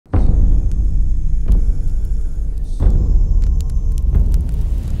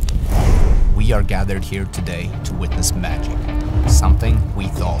We are gathered here today to witness magic, something we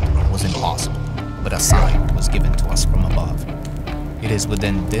thought was impossible, but a sign was given to us from above. It is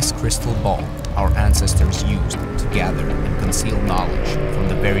within this crystal ball our ancestors used to gather and conceal knowledge from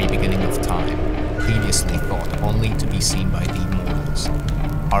the very beginning of time, previously thought only to be seen by the mortals.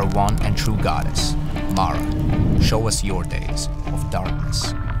 Our one and true goddess, Mara, show us your days of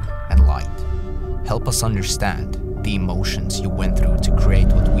darkness and light. Help us understand the emotions you went through to create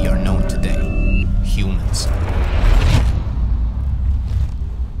what we are known today, humans.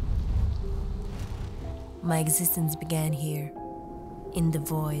 My existence began here, in the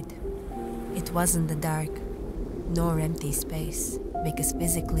void. It wasn't the dark, nor empty space, because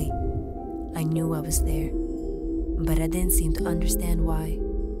physically, I knew I was there, but I didn't seem to understand why.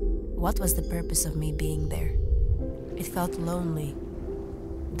 What was the purpose of me being there? It felt lonely.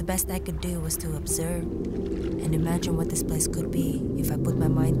 The best I could do was to observe and imagine what this place could be if I put my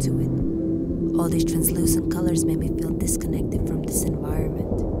mind to it. All these translucent colors made me feel disconnected from this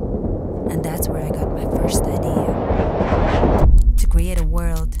environment. And that's where I got my first idea. To create a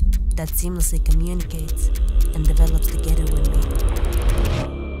world that seamlessly communicates and develops together with me.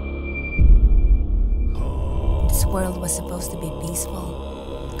 This world was supposed to be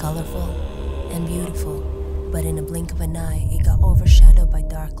peaceful, colorful, and beautiful, but in a blink of an eye, it got overshadowed by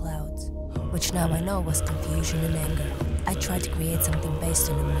dark clouds, which now I know was confusion and anger. I tried to create something based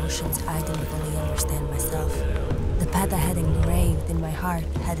on emotions I didn't fully understand myself. The path I had engraved in my heart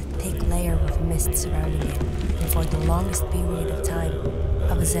had a thick layer of mist surrounding it, and for the longest period of time,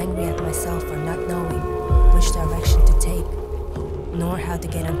 I was angry at myself for not knowing which direction to take, nor how to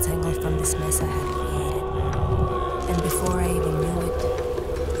get untangled from this mess I had created. And before I even knew it,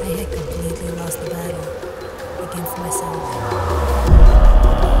 I had completely lost the battle against myself.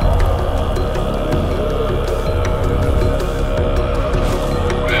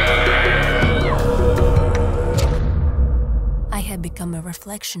 I had become a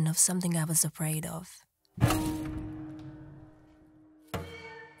reflection of something I was afraid of.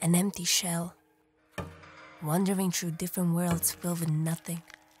 An empty shell, wandering through different worlds filled with nothing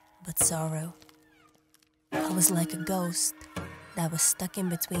but sorrow. I was like a ghost that was stuck in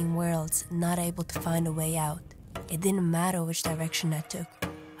between worlds, not able to find a way out. It didn't matter which direction I took,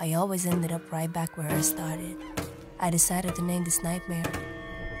 I always ended up right back where I started. I decided to name this nightmare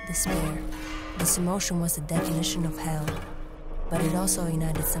despair. This emotion was the definition of hell, but it also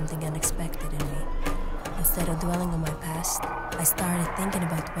ignited something unexpected in me. Instead of dwelling on my past, I started thinking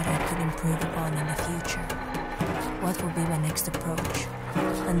about what I could improve upon in the future. What would be my next approach?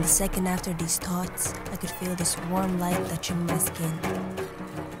 And the second after these thoughts, I could feel this warm light touching my skin.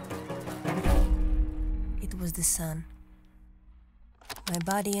 It was the sun. My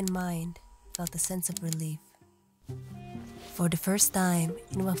body and mind felt a sense of relief. For the first time,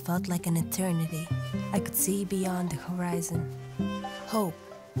 in what felt like an eternity, I could see beyond the horizon. Hope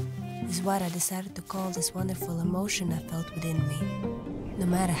is what I decided to call this wonderful emotion I felt within me. No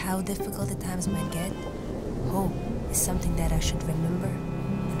matter how difficult the times might get, hope is something that I should remember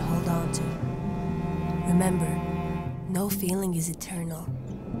and hold on to. Remember, no feeling is eternal.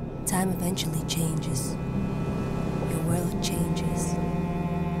 Time eventually changes. Your world changes.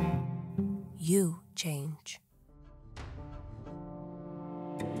 You change.